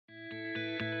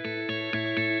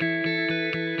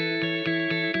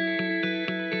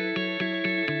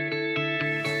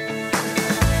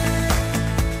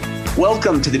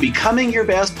Welcome to the Becoming Your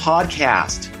Best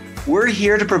podcast. We're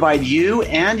here to provide you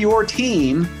and your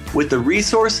team with the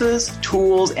resources,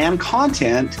 tools, and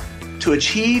content to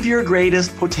achieve your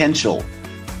greatest potential.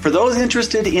 For those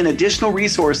interested in additional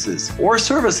resources or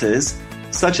services,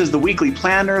 such as the weekly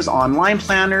planners, online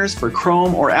planners for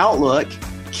Chrome or Outlook,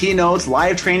 keynotes,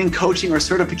 live training, coaching, or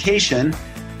certification,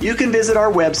 you can visit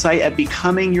our website at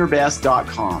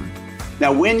becomingyourbest.com.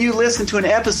 Now, when you listen to an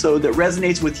episode that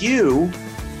resonates with you,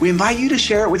 we invite you to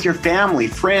share it with your family,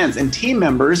 friends, and team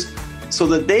members so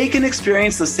that they can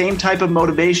experience the same type of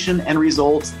motivation and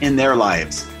results in their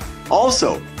lives.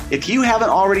 Also, if you haven't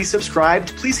already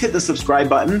subscribed, please hit the subscribe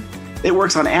button. It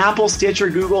works on Apple, Stitcher,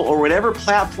 Google, or whatever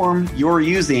platform you're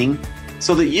using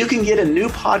so that you can get a new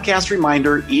podcast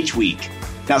reminder each week.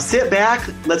 Now sit back,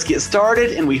 let's get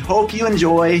started, and we hope you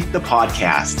enjoy the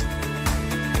podcast.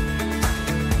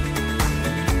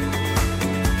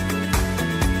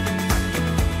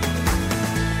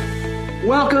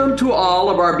 Welcome to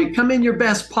all of our Becoming Your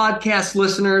Best podcast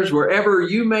listeners, wherever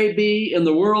you may be in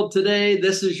the world today.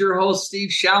 This is your host,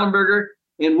 Steve Schallenberger,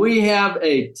 and we have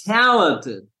a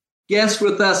talented guest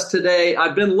with us today.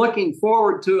 I've been looking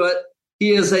forward to it.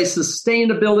 He is a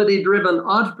sustainability-driven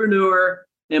entrepreneur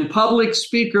and public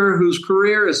speaker whose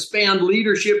career has spanned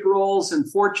leadership roles in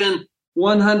Fortune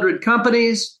 100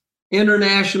 companies,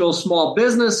 international small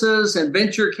businesses, and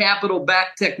venture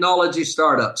capital-backed technology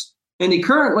startups. And he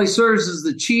currently serves as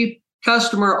the Chief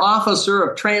Customer Officer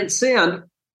of Transcend,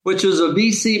 which is a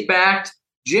VC-backed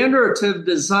generative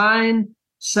design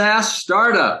SaaS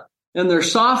startup. And their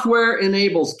software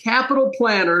enables capital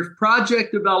planners,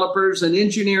 project developers, and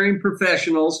engineering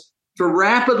professionals to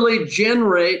rapidly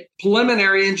generate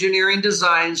preliminary engineering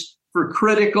designs for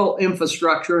critical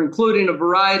infrastructure, including a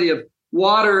variety of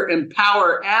water and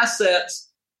power assets.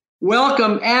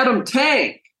 Welcome, Adam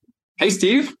Tank. Hey,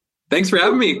 Steve. Thanks for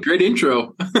having me. Great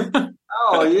intro.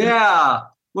 Oh, yeah.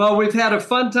 Well, we've had a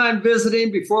fun time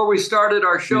visiting before we started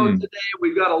our show today.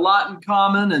 We've got a lot in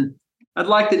common, and I'd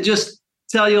like to just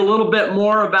tell you a little bit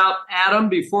more about Adam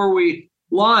before we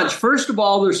launch. First of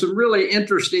all, there's some really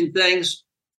interesting things.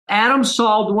 Adam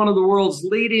solved one of the world's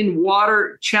leading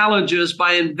water challenges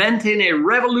by inventing a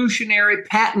revolutionary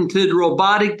patented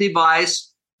robotic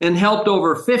device and helped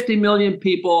over 50 million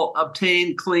people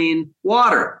obtain clean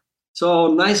water. So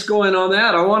nice going on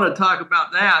that. I want to talk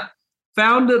about that.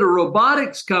 Founded a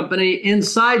robotics company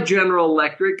inside General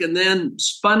Electric and then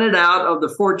spun it out of the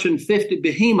Fortune 50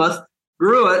 behemoth,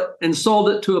 grew it and sold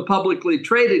it to a publicly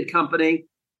traded company.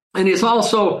 And he's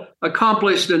also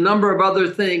accomplished a number of other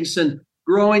things and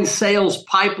growing sales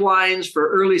pipelines for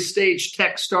early stage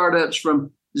tech startups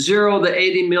from 0 to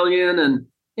 80 million and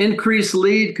increased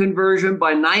lead conversion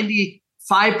by 95%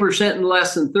 in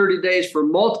less than 30 days for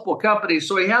multiple companies.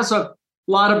 So he has a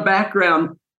lot of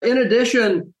background. In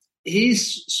addition,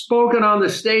 he's spoken on the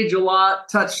stage a lot,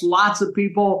 touched lots of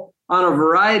people on a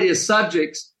variety of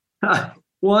subjects.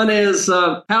 One is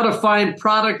how to find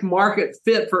product market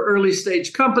fit for early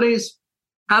stage companies,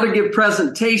 how to give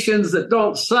presentations that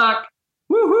don't suck,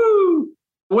 woohoo,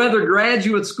 whether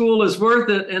graduate school is worth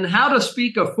it, and how to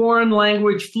speak a foreign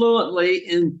language fluently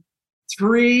in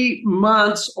 3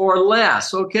 months or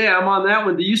less. Okay, I'm on that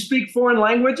one. Do you speak foreign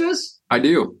languages? I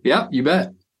do. Yeah, you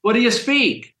bet. What do you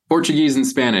speak? Portuguese and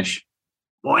Spanish.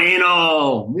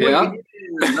 Bueno. Yeah.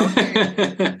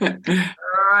 Okay.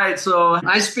 All right. So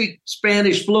I speak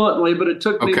Spanish fluently, but it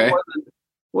took me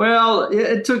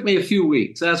it took me a few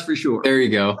weeks. That's for sure. There you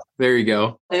go. There you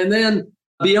go. And then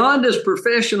beyond his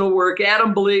professional work,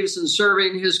 Adam believes in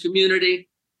serving his community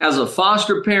as a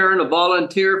foster parent, a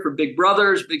volunteer for Big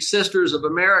Brothers, Big Sisters of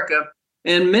America,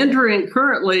 and mentoring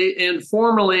currently and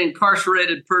formerly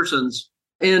incarcerated persons.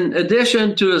 In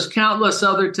addition to his countless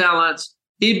other talents,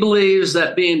 he believes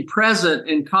that being present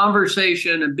in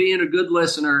conversation and being a good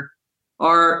listener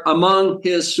are among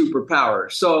his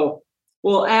superpowers. So,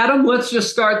 well, Adam, let's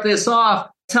just start this off.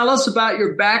 Tell us about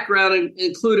your background,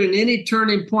 including any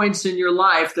turning points in your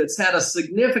life that's had a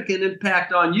significant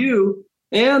impact on you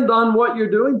and on what you're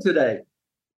doing today.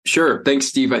 Sure. Thanks,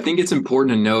 Steve. I think it's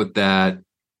important to note that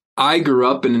I grew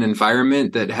up in an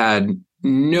environment that had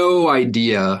no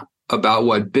idea about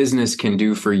what business can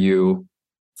do for you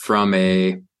from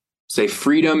a, say,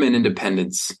 freedom and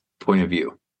independence point of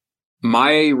view.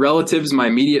 My relatives, my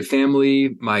immediate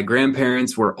family, my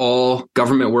grandparents were all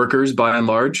government workers by and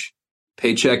large,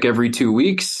 paycheck every 2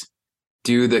 weeks,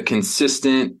 do the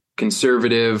consistent,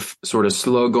 conservative, sort of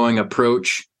slow-going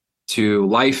approach to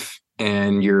life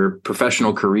and your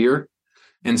professional career.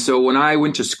 And so when I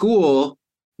went to school,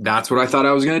 that's what I thought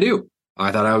I was going to do.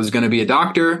 I thought I was going to be a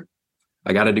doctor.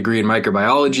 I got a degree in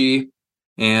microbiology.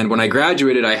 And when I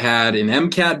graduated, I had an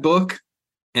MCAT book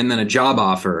and then a job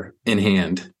offer in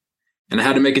hand. And I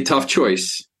had to make a tough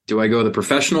choice. Do I go the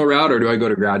professional route or do I go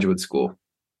to graduate school?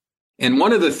 And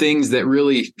one of the things that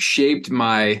really shaped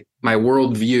my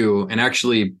worldview and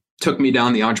actually took me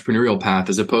down the entrepreneurial path,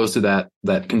 as opposed to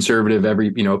that conservative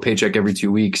paycheck every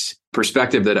 2 weeks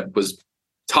perspective that was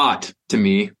taught to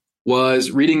me,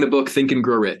 was reading the book Think and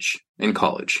Grow Rich in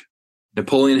college.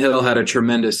 Napoleon Hill had a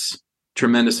tremendous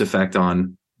effect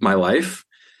on my life.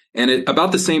 And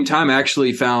about the same time, I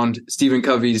actually found Stephen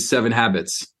Covey's 7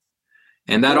 Habits.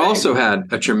 And that also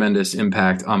had a tremendous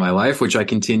impact on my life, which I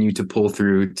continue to pull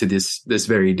through to this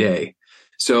very day.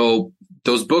 So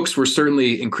those books were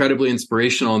certainly incredibly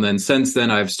inspirational. And then since then,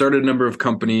 I've started a number of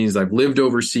companies. I've lived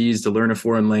overseas to learn a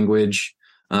foreign language.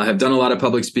 Have done a lot of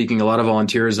public speaking, a lot of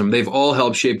volunteerism. They've all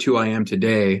helped shape who I am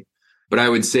today. But I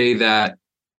would say that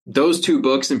those 2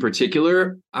 books in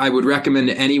particular, I would recommend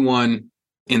to anyone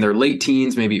in their late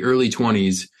teens, maybe early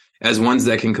 20s, as ones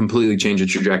that can completely change the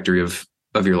trajectory of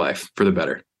your life for the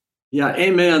better. Yeah,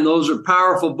 amen. Those are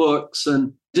powerful books,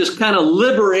 and just kind of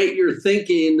liberate your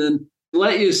thinking and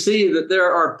let you see that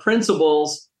there are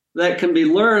principles that can be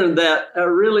learned that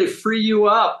really free you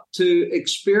up to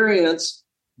experience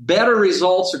better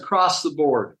results across the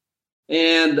board.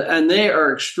 And they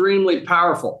are extremely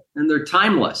powerful, and they're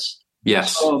timeless.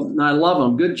 Yes. So, I love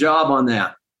them. Good job on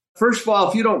that. First of all,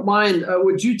 if you don't mind,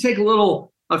 would you take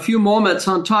a few moments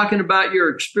on talking about your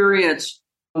experience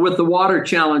with the water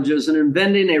challenges and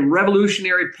inventing a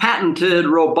revolutionary patented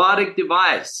robotic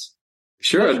device?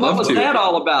 Sure, I'd love to. What was that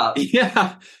all about?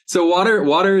 Yeah. So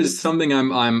water is something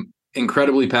I'm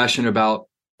incredibly passionate about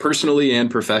personally and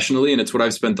professionally. And it's what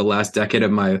I've spent the last decade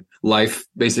of my life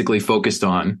basically focused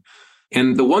on.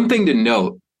 And the one thing to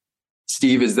note,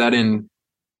 Steve, is that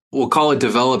we'll call it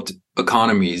developed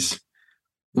economies,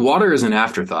 water is an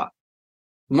afterthought.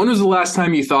 When was the last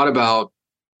time you thought about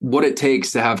what it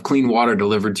takes to have clean water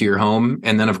delivered to your home,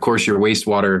 and then, of course, your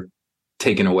wastewater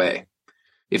taken away?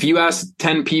 If you ask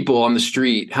 10 people on the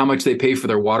street how much they pay for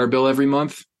their water bill every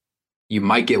month, you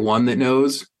might get one that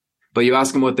knows, but you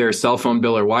ask them what their cell phone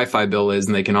bill or Wi-Fi bill is,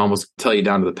 and they can almost tell you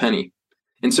down to the penny.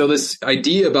 And so this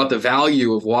idea about the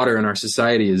value of water in our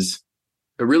society is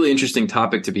a really interesting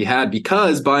topic to be had,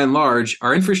 because by and large,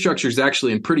 our infrastructure is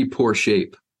actually in pretty poor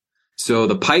shape. So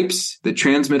the pipes that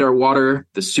transmit our water,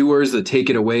 the sewers that take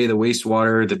it away, the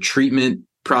wastewater, the treatment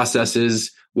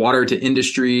processes, water to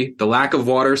industry, the lack of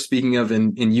water, speaking of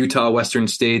in Utah, Western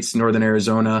states, Northern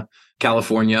Arizona,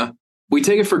 California, we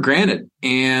take it for granted.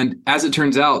 And as it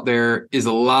turns out, there is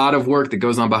a lot of work that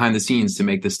goes on behind the scenes to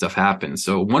make this stuff happen.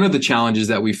 So one of the challenges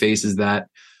that we face is that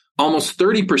almost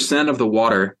 30% of the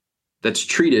water that's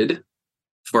treated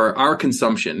for our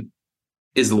consumption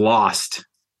is lost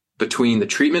between the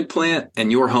treatment plant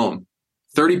and your home.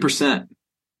 30%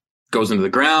 goes into the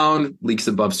ground, leaks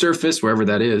above surface, wherever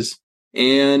that is.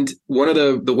 And one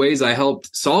of the ways I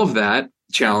helped solve that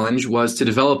challenge was to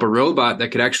develop a robot that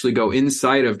could actually go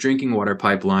inside of drinking water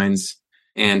pipelines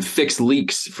and fix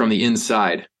leaks from the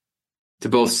inside to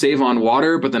both save on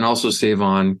water, but then also save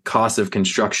on costs of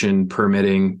construction,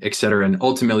 permitting, et cetera. And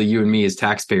ultimately, you and me as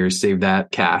taxpayers save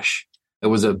that cash. It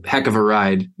was a heck of a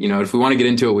ride. You know, if we want to get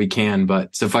into it, we can,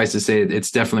 but suffice to say,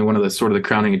 it's definitely one of the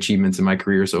crowning achievements in my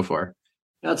career so far.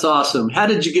 That's awesome. How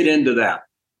did you get into that?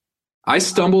 I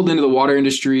stumbled into the water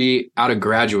industry out of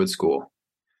graduate school.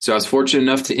 So I was fortunate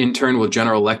enough to intern with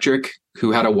General Electric,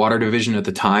 who had a water division at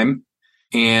the time.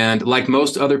 And like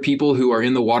most other people who are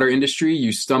in the water industry,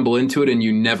 you stumble into it and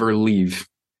you never leave,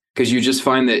 because you just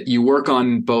find that you work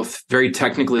on both very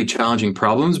technically challenging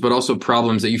problems, but also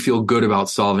problems that you feel good about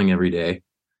solving every day.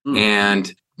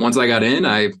 And once I got in,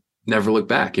 I never looked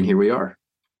back, and here we are.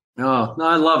 Oh, no,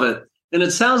 I love it. And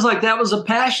it sounds like that was a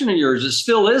passion of yours. It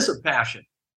still is a passion.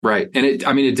 Right. And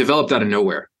it developed out of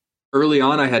nowhere. Early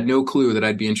on, I had no clue that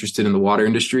I'd be interested in the water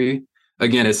industry.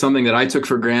 Again, it's something that I took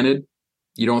for granted.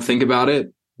 You don't think about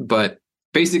it, but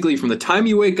basically from the time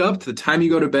you wake up to the time you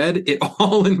go to bed, it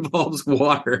all involves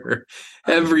water.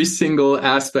 Every single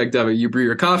aspect of it. You brew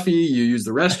your coffee, you use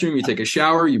the restroom, you take a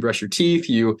shower, you brush your teeth,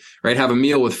 you have a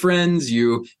meal with friends,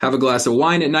 you have a glass of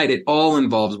wine at night. It all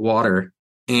involves water.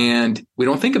 And we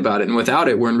don't think about it. And without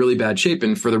it, we're in really bad shape.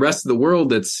 And for the rest of the world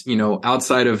that's,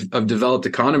 outside of developed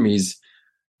economies,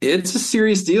 it's a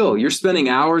serious deal. You're spending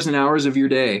hours and hours of your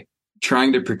day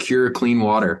trying to procure clean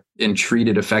water and treat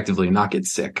it effectively and not get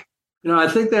sick. I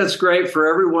think that's great for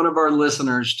every one of our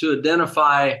listeners to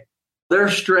identify their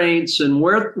strengths and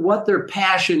what their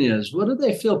passion is. What do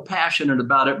they feel passionate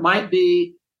about? It might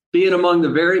be being among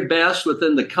the very best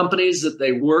within the companies that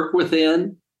they work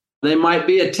within. They might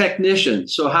be a technician.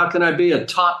 So how can I be a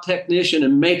top technician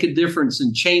and make a difference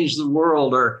and change the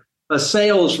world? Or a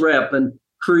sales rep and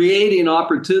creating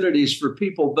opportunities for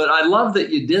people. But I love that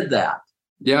you did that.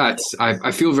 Yeah,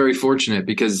 I feel very fortunate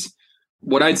because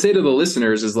what I'd say to the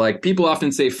listeners is like, people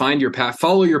often say, find your path,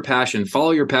 follow your passion,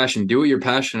 do what you're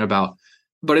passionate about.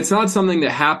 But it's not something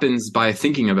that happens by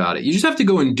thinking about it. You just have to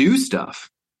go and do stuff.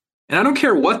 And I don't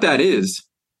care what that is.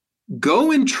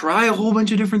 Go and try a whole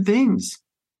bunch of different things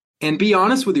and be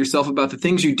honest with yourself about the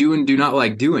things you do and do not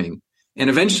like doing. And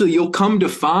eventually you'll come to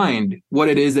find what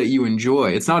it is that you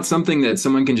enjoy. It's not something that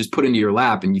someone can just put into your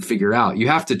lap and you figure out. You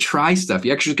have to try stuff.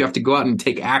 You actually have to go out and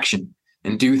take action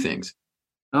and do things.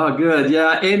 Oh, good.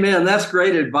 Yeah. Amen. That's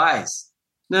great advice.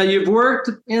 Now, you've worked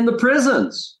in the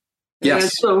prisons. Yes.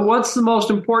 And so what's the most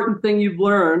important thing you've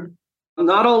learned,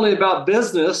 not only about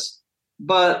business,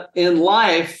 but in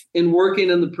life in working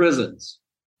in the prisons?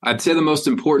 I'd say the most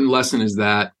important lesson is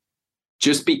that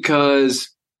just because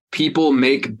people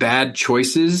make bad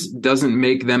choices doesn't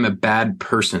make them a bad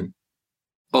person.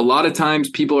 A lot of times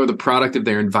people are the product of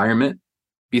their environment.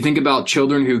 You think about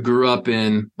children who grew up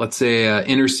in, let's say,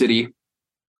 inner city,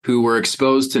 who were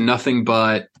exposed to nothing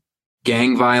but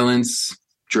gang violence,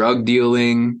 drug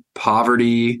dealing,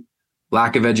 poverty,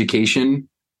 lack of education.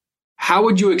 How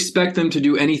would you expect them to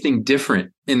do anything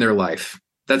different in their life?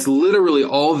 That's literally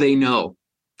all they know.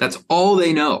 That's all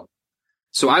they know.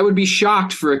 So I would be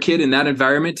shocked for a kid in that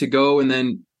environment to go and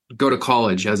then go to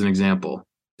college, as an example.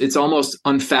 It's almost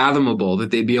unfathomable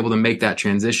that they'd be able to make that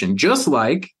transition. Just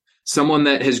like someone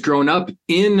that has grown up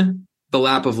in the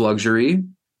lap of luxury,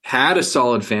 had a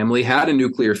solid family, had a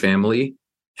nuclear family,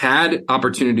 had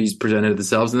opportunities presented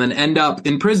themselves, and then end up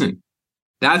in prison.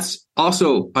 That's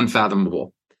also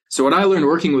unfathomable. So what I learned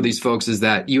working with these folks is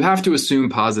that you have to assume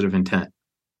positive intent.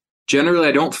 Generally,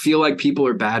 I don't feel like people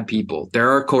are bad people. There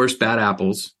are, of course, bad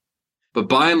apples. But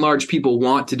by and large, people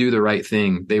want to do the right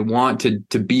thing. They want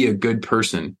to be a good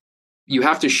person. You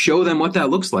have to show them what that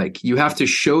looks like. You have to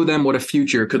show them what a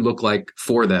future could look like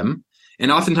for them.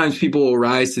 And oftentimes people will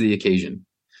rise to the occasion.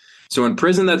 So in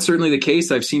prison, that's certainly the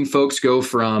case. I've seen folks go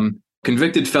from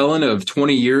convicted felon of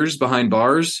 20 years behind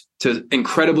bars to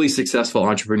incredibly successful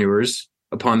entrepreneurs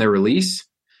upon their release.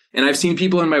 And I've seen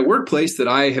people in my workplace that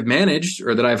I have managed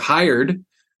or that I've hired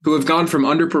who have gone from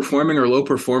underperforming or low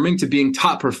performing to being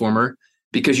top performer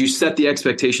because you set the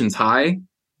expectations high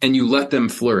and you let them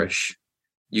flourish.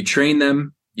 You train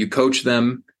them, you coach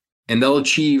them, and they'll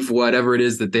achieve whatever it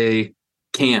is that they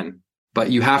can. But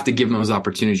you have to give them those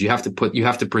opportunities. You have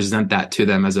to present that to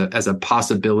them as a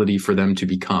possibility for them to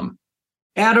become.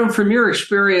 Adam, from your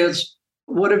experience,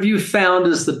 what have you found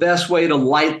is the best way to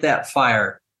light that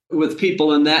fire with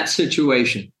people in that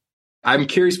situation? I'm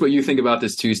curious what you think about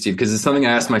this too, Steve, because it's something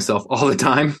I ask myself all the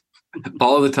time,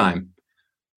 all the time.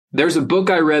 There's a book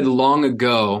I read long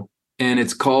ago, and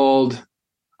it's called,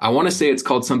 I want to say it's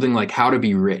called something like How to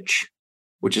Be Rich,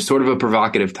 which is sort of a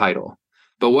provocative title.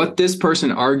 But what this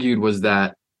person argued was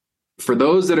that for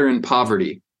those that are in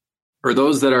poverty, or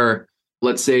those that are,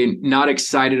 let's say, not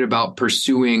excited about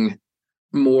pursuing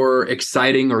more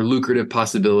exciting or lucrative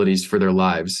possibilities for their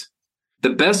lives, the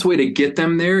best way to get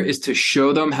them there is to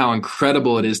show them how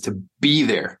incredible it is to be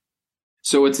there.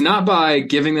 So it's not by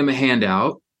giving them a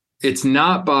handout. It's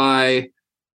not by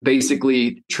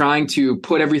basically trying to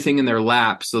put everything in their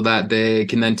lap so that they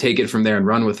can then take it from there and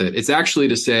run with it. It's actually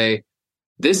to say,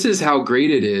 this is how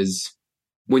great it is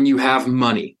when you have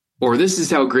money, or this is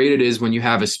how great it is when you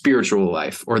have a spiritual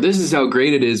life, or this is how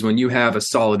great it is when you have a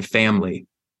solid family.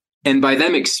 And by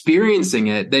them experiencing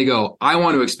it, they go, I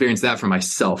want to experience that for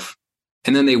myself.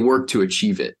 And then they work to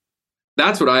achieve it.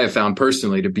 That's what I have found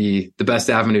personally to be the best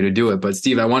avenue to do it. But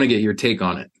Steve, I want to get your take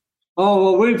on it.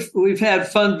 Oh, well, we've had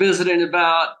fun visiting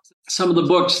about some of the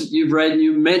books that you've read, and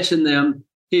you mentioned them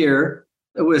here.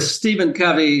 With Stephen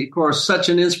Covey, of course, such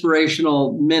an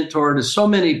inspirational mentor to so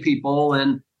many people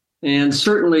and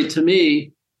certainly to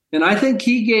me. And I think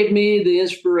he gave me the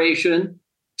inspiration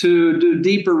to do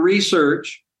deeper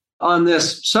research on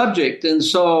this subject. And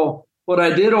so what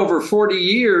I did over 40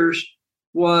 years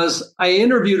was I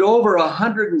interviewed over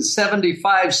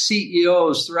 175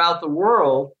 CEOs throughout the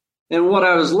world. And what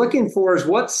I was looking for is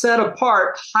what set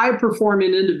apart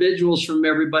high-performing individuals from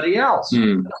everybody else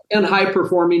and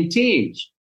high-performing teams.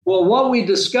 Well, what we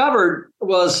discovered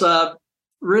was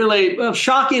really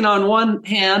shocking on one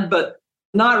hand, but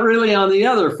not really on the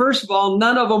other. First of all,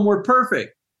 none of them were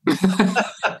perfect. We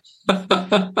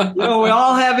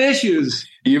all have issues.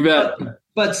 You bet.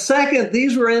 But second,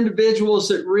 these were individuals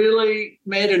that really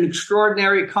made an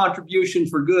extraordinary contribution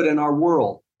for good in our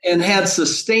world. and had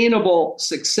sustainable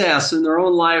success in their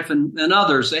own life and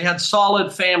others. They had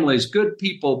solid families, good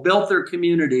people, built their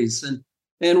communities.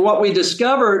 And what we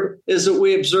discovered is that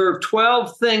we observed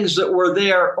 12 things that were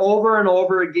there over and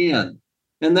over again.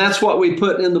 And that's what we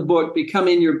put in the book,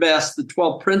 Becoming Your Best, the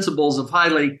 12 Principles of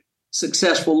Highly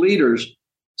Successful Leaders.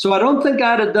 So I don't think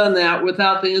I'd have done that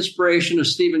without the inspiration of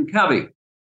Stephen Covey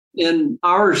in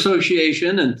our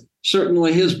association, and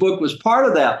certainly his book was part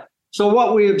of that. So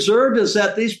what we observed is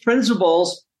that these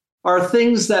principles are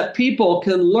things that people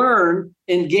can learn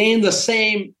and gain the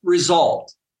same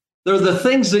result. They're the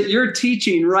things that you're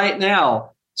teaching right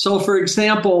now. So for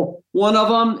example, one of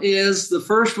them is, the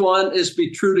first one is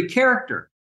be true to character.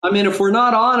 I mean, if we're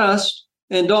not honest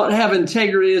and don't have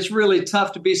integrity, it's really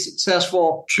tough to be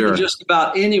successful in just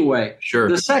about any way. Sure.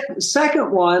 The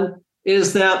second one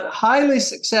is that highly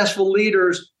successful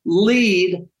leaders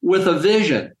lead with a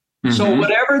vision. Mm-hmm. So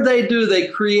whatever they do, they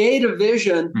create a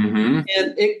vision, and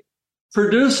it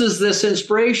produces this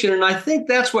inspiration. And I think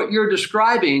that's what you're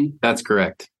describing. That's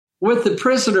correct. With the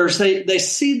prisoners, they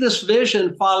see this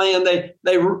vision finally,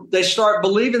 and they start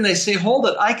believing. They say, hold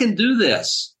it, I can do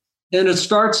this. And it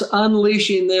starts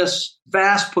unleashing this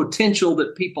vast potential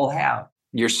that people have.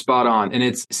 You're spot on. And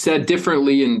it's said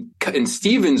differently in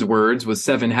Stephen's words with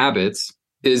 7 Habits,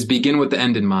 is begin with the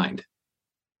end in mind.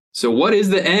 So what is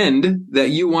the end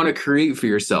that you want to create for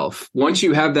yourself? Once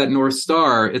you have that North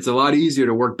Star, it's a lot easier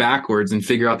to work backwards and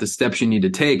figure out the steps you need to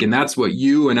take. And that's what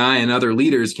you and I and other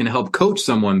leaders can help coach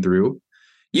someone through.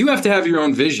 You have to have your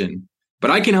own vision,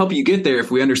 but I can help you get there if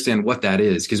we understand what that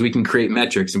is, because we can create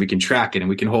metrics and we can track it and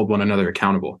we can hold one another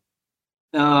accountable.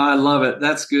 Oh, I love it.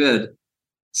 That's good.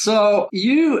 So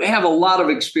you have a lot of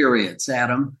experience,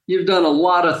 Adam. You've done a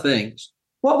lot of things.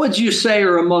 What would you say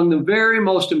are among the very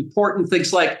most important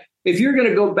things? Like if you're going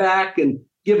to go back and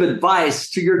give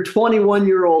advice to your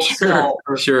 21-year-old self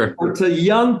or to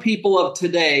young people of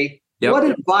today, what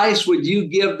advice would you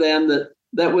give them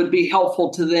that would be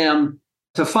helpful to them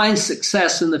to find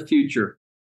success in the future?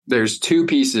 There's 2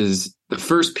 pieces. The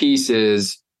first piece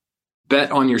is bet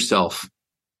on yourself.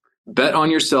 Bet on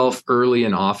yourself early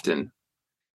and often.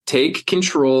 Take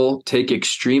control, take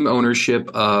extreme ownership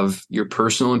of your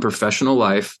personal and professional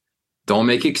life. Don't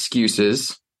make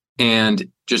excuses,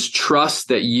 and just trust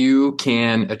that you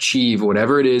can achieve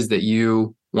whatever it is that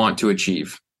you want to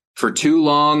achieve. For too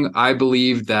long, I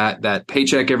believed that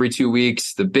paycheck every 2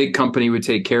 weeks, the big company would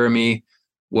take care of me,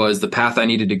 was the path I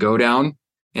needed to go down.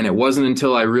 And it wasn't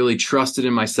until I really trusted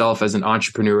in myself as an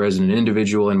entrepreneur, as an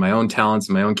individual, and my own talents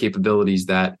and my own capabilities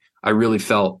that I really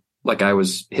felt like I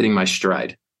was hitting my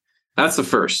stride. That's the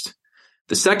first.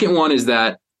 The second one is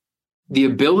that the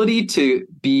ability to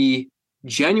be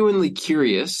genuinely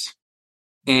curious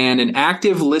and an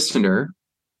active listener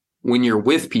when you're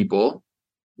with people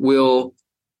will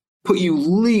put you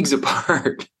leagues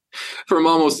apart from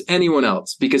almost anyone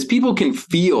else, because people can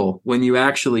feel when you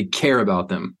actually care about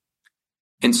them.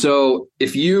 And so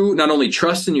if you not only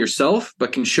trust in yourself,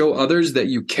 but can show others that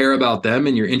you care about them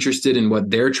and you're interested in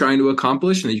what they're trying to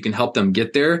accomplish and that you can help them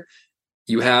get there,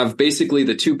 you have basically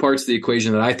the 2 parts of the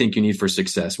equation that I think you need for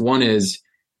success. One is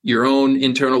your own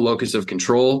internal locus of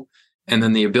control, and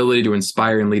then the ability to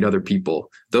inspire and lead other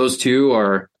people. Those 2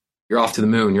 are, you're off to the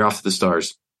moon, you're off to the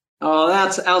stars. Oh,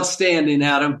 that's outstanding,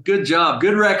 Adam. Good job.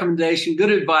 Good recommendation.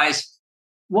 Good advice.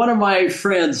 One of my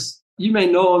friends, you may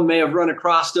know him, may have run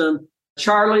across him,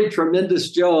 Charlie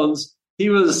Tremendous Jones. He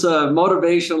was a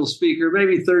motivational speaker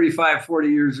maybe 35, 40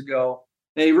 years ago.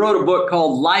 And he wrote a book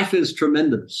called Life is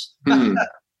Tremendous.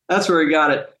 That's where he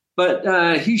got it.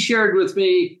 But he shared with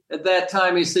me at that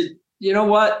time, he said, you know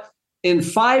what? In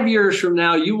 5 years from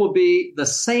now, you will be the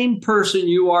same person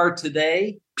you are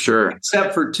today. Sure.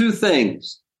 Except for 2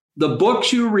 things: the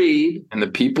books you read and the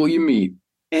people you meet.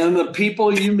 And the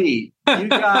people you meet. You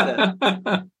got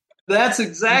it. That's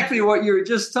exactly what you were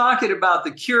just talking about,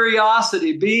 the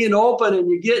curiosity, being open, and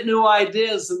you get new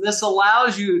ideas. And this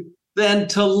allows you then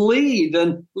to lead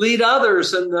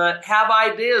others and have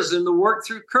ideas and to work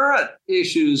through current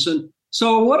issues. And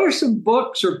so what are some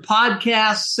books or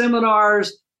podcasts,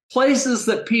 seminars, places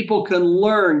that people can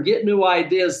learn, get new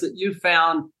ideas that you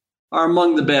found are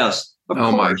among the best?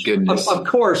 My goodness. Of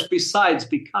course, besides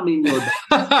Becoming Your Best.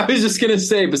 I was just going to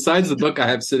say, besides the book I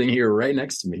have sitting here right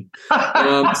next to me.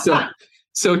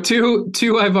 So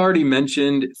two I've already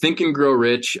mentioned, Think and Grow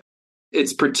Rich.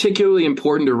 It's particularly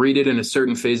important to read it in a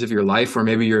certain phase of your life where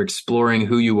maybe you're exploring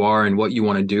who you are and what you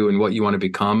want to do and what you want to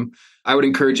become. I would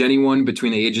encourage anyone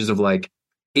between the ages of like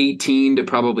 18 to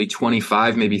probably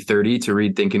 25, maybe 30 to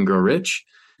read Think and Grow Rich.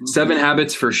 7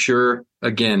 Habits for sure.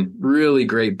 Again, really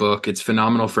great book. It's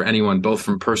phenomenal for anyone, both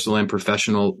from personal and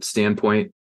professional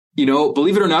standpoint.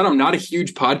 Believe it or not, I'm not a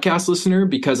huge podcast listener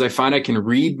because I find I can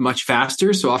read much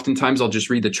faster. So oftentimes I'll just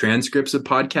read the transcripts of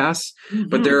podcasts,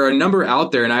 but there are a number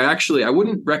out there. And I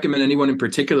wouldn't recommend anyone in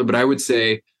particular, but I would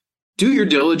say do your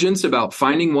diligence about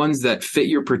finding ones that fit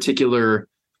your particular,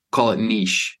 call it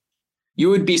niche. You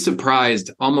would be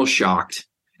surprised, almost shocked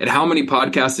at how many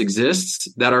podcasts exist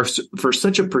that are for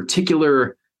such a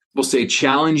particular, we'll say,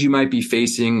 challenge you might be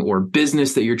facing or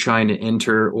business that you're trying to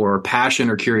enter or passion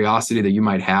or curiosity that you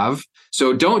might have.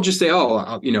 So don't just say,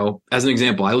 as an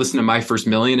example, I listen to My First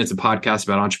Million. It's a podcast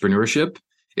about entrepreneurship.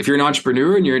 If you're an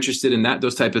entrepreneur and you're interested in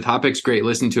those types of topics, great,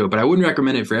 listen to it. But I wouldn't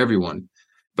recommend it for everyone.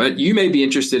 But you may be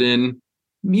interested in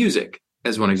music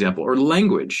as one example, or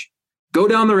language. Go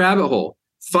down the rabbit hole.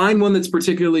 Find one that's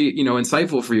particularly,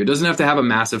 insightful for you. It doesn't have to have a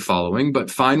massive following,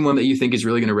 but find one that you think is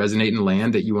really going to resonate and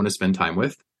land that you want to spend time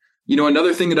with.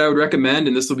 Another thing that I would recommend,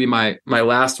 and this will be my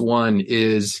last one,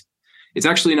 is it's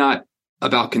actually not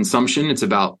about consumption. It's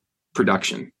about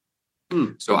production.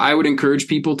 So I would encourage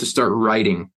people to start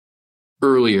writing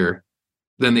earlier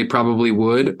than they probably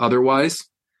would otherwise.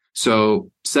 So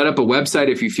set up a website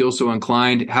if you feel so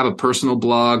inclined, have a personal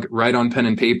blog, write on pen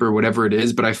and paper, whatever it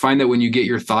is. But I find that when you get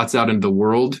your thoughts out into the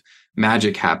world,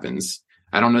 magic happens.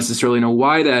 I don't necessarily know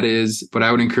why that is, but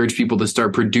I would encourage people to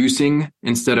start producing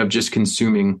instead of just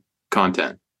consuming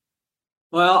content.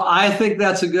 Well, I think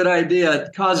that's a good idea.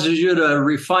 It causes you to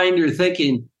refine your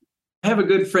thinking. I have a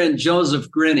good friend, Joseph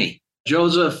Grinny.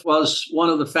 Joseph was one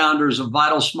of the founders of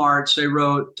Vital Smarts. They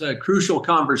wrote Crucial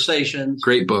Conversations.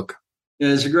 Great book.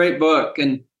 It's a great book.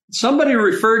 And somebody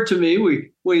referred to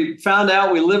me. We found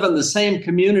out we live in the same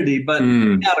community, but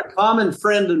we had a common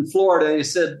friend in Florida. He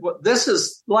said, this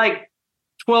is like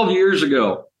 12 years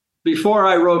ago, before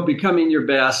I wrote Becoming Your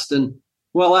Best. And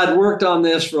well, I'd worked on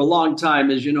this for a long time,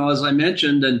 as I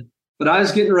mentioned, but I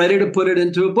was getting ready to put it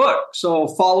into a book. So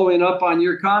following up on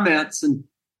your comments,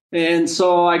 and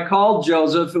so I called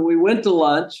Joseph and we went to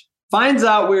lunch. Finds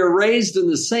out we were raised in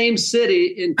the same city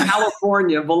in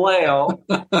California, Vallejo.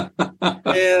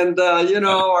 And,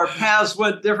 our paths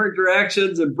went different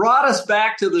directions and brought us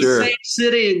back to the same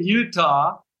city in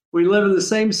Utah. We live in the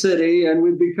same city and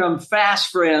we've become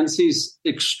fast friends. He's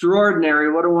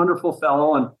extraordinary. What a wonderful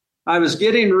fellow. And I was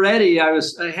getting ready. I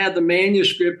had the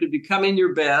manuscript of Becoming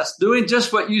Your Best, doing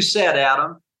just what you said,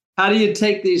 Adam. How do you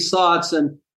take these thoughts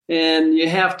and you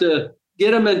have to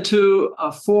get them into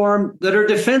a form that are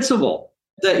defensible,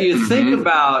 that you think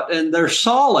about, and they're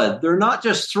solid. They're not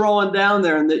just throwing down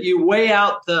there, and that you weigh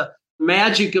out the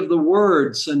magic of the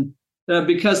words, and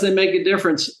because they make a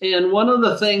difference. And one of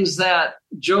the things that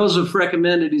Joseph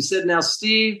recommended, he said, now,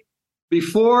 Steve,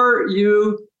 before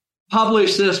you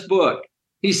publish this book,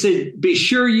 he said, be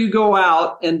sure you go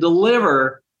out and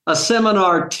deliver a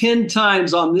seminar 10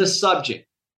 times on this subject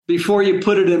before you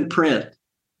put it in print.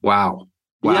 Wow.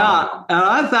 Yeah, and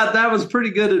I thought that was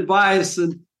pretty good advice,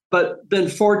 but been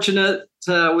fortunate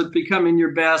with Becoming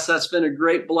Your Best. That's been a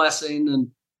great blessing,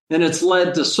 and it's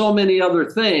led to so many other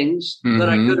things that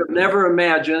I could have never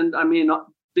imagined. I mean,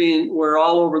 we're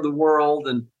all over the world,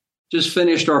 and just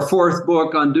finished our 4th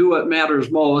book on Do What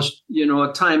Matters Most,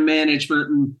 a time management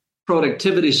and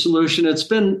productivity solution. It's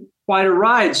been quite a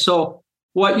ride. So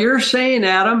what you're saying,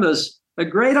 Adam, is a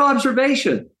great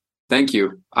observation. Thank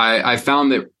you. I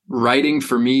found that writing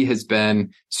for me has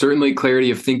been certainly clarity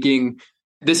of thinking.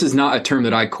 This is not a term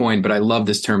that I coined, but I love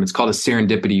this term. It's called a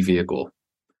serendipity vehicle.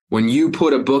 When you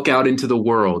put a book out into the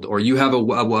world, or you have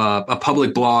a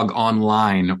public blog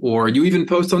online, or you even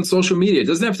post on social media, it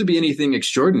doesn't have to be anything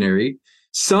extraordinary.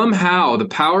 Somehow the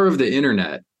power of the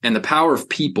internet and the power of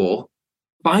people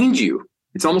find you.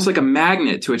 It's almost like a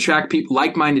magnet to attract people,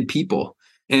 like-minded people.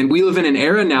 And we live in an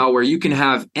era now where you can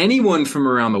have anyone from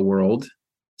around the world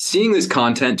seeing this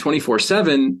content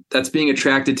 24/7 that's being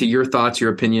attracted to your thoughts,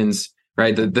 your opinions,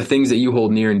 right? The things that you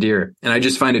hold near and dear. And I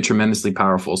just find it tremendously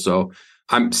powerful. So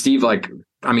Steve,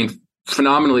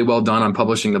 phenomenally well done on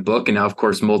publishing the book. And now, of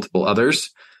course, multiple others.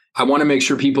 I want to make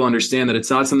sure people understand that it's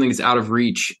not something that's out of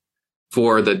reach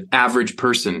for the average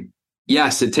person.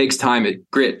 Yes, it takes time,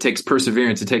 it takes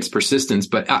perseverance, it takes persistence.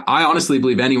 But I honestly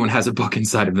believe anyone has a book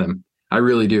inside of them. I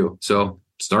really do. So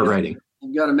start writing.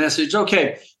 You've got a message.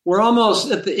 Okay. We're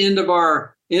almost at the end of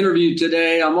our interview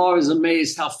today. I'm always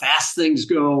amazed how fast things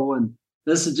go. And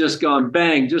this has just gone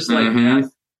bang, just like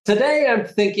that. Today, I'm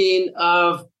thinking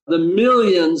of the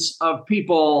millions of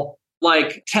people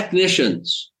like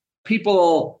technicians,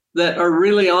 people that are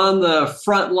really on the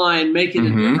front line making a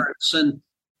difference.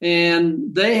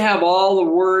 And they have all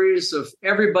the worries of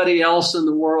everybody else in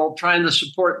the world trying to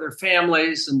support their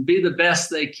families and be the best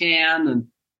they can. And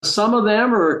some of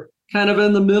them are kind of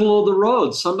in the middle of the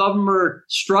road. Some of them are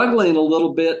struggling a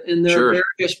little bit in their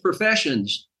various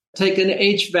professions. Take an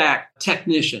HVAC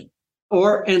technician,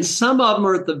 and some of them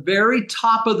are at the very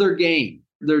top of their game.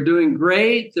 They're doing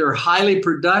great. They're highly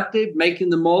productive, making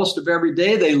the most of every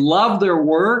day. They love their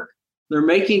work. They're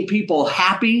making people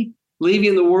happy,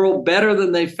 leaving the world better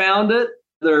than they found it.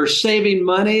 They're saving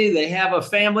money. They have a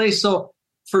family. So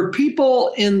for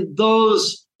people in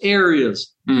those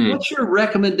areas, what's your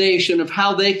recommendation of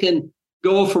how they can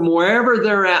go from wherever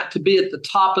they're at to be at the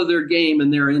top of their game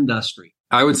in their industry?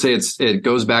 I would say it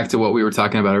goes back to what we were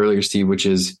talking about earlier, Steve, which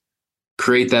is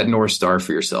create that North Star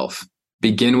for yourself.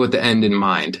 Begin with the end in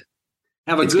mind.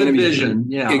 Have a good vision.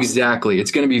 Yeah, exactly. It's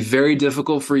going to be very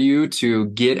difficult for you to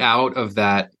get out of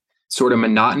that sort of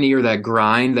monotony or that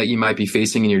grind that you might be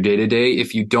facing in your day-to-day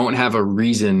if you don't have a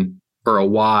reason or a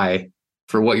why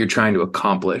for what you're trying to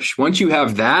accomplish. Once you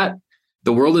have that,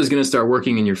 the world is going to start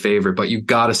working in your favor, but you've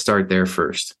got to start there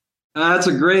first. That's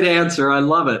a great answer. I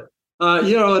love it.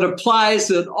 It applies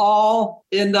in all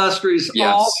industries,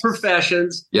 all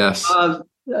professions. Yes.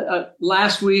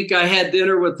 Last week, I had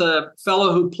dinner with a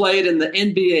fellow who played in the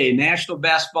NBA, National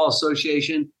Basketball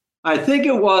Association. I think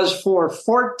it was for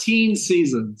 14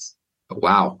 seasons.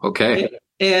 Wow. Okay.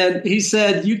 And he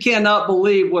said, you cannot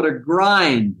believe what a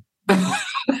grind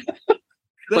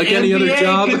like any other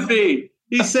job could be.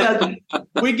 He said,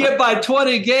 we get by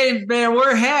 20 games, man,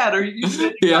 we're ahead. Are you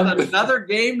got another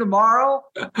game tomorrow?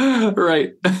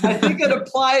 Right. I think it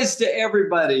applies to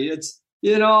everybody. It's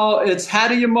how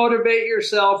do you motivate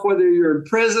yourself, whether you're in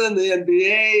prison, the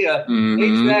NBA,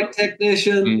 HVAC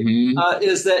technician,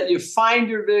 is that you find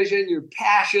your vision, your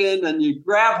passion, and you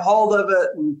grab hold of it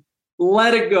and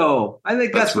let it go. I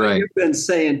think that's what you've been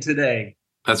saying today.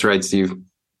 That's right, Steve.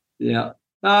 Yeah.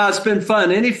 It's been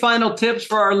fun. Any final tips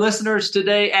for our listeners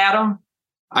today, Adam?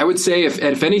 I would say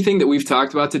if anything that we've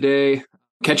talked about today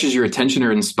catches your attention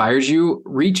or inspires you,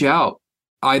 reach out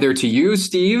either to you,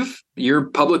 Steve.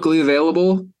 You're publicly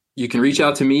available. You can reach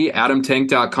out to me,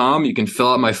 adamtank.com. You can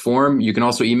fill out my form. You can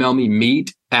also email me,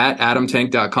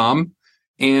 meet@adamtank.com.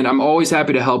 And I'm always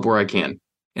happy to help where I can.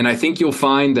 And I think you'll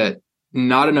find that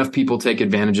not enough people take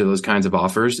advantage of those kinds of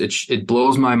offers. It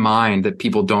blows my mind that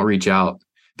people don't reach out.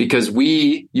 Because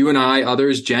you and I,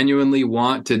 others genuinely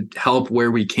want to help where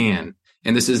we can.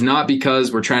 And this is not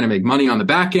because we're trying to make money on the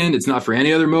back end. It's not for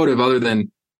any other motive other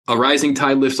than a rising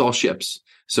tide lifts all ships.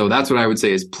 So that's what I would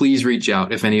say is please reach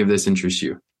out if any of this interests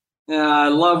you. Yeah, I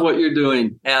love what you're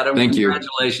doing, Adam. Thank you.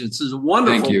 Congratulations. This is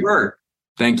wonderful work.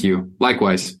 Thank you.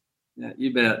 Likewise. Yeah,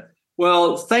 you bet.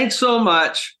 Well, thanks so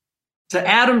much to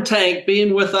Adam Tank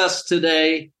being with us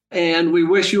today. And we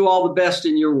wish you all the best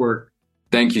in your work.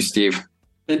 Thank you, Steve.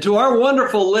 And to our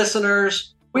wonderful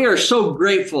listeners, we are so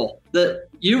grateful that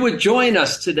you would join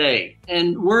us today.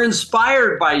 And we're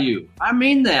inspired by you. I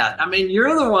mean that. I mean,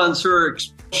 you're the ones who are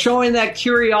showing that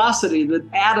curiosity that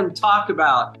Adam talked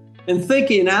about and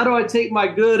thinking, how do I take my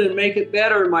good and make it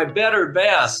better and my better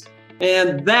best?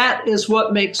 And that is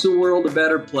what makes the world a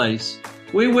better place.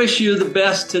 We wish you the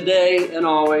best today and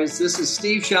always. This is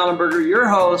Steve Schallenberger, your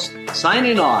host,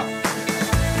 signing off.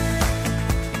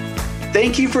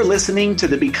 Thank you for listening to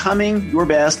the Becoming Your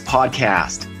Best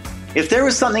podcast. If there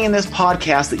was something in this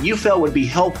podcast that you felt would be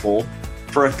helpful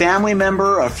for a family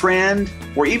member, a friend,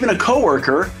 or even a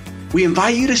coworker, we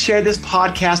invite you to share this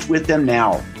podcast with them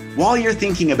now while you're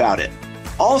thinking about it.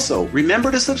 Also, remember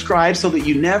to subscribe so that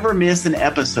you never miss an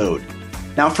episode.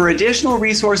 Now, for additional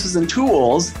resources and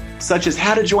tools, such as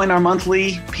how to join our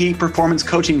monthly peak performance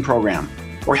coaching program,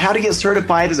 or how to get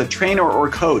certified as a trainer or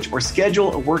coach, or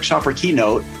schedule a workshop or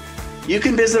keynote, you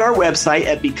can visit our website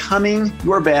at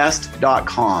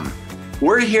becomingyourbest.com.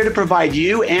 We're here to provide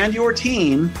you and your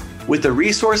team with the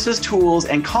resources, tools,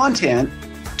 and content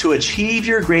to achieve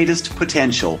your greatest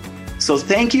potential. So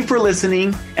thank you for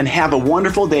listening and have a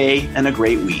wonderful day and a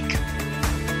great week.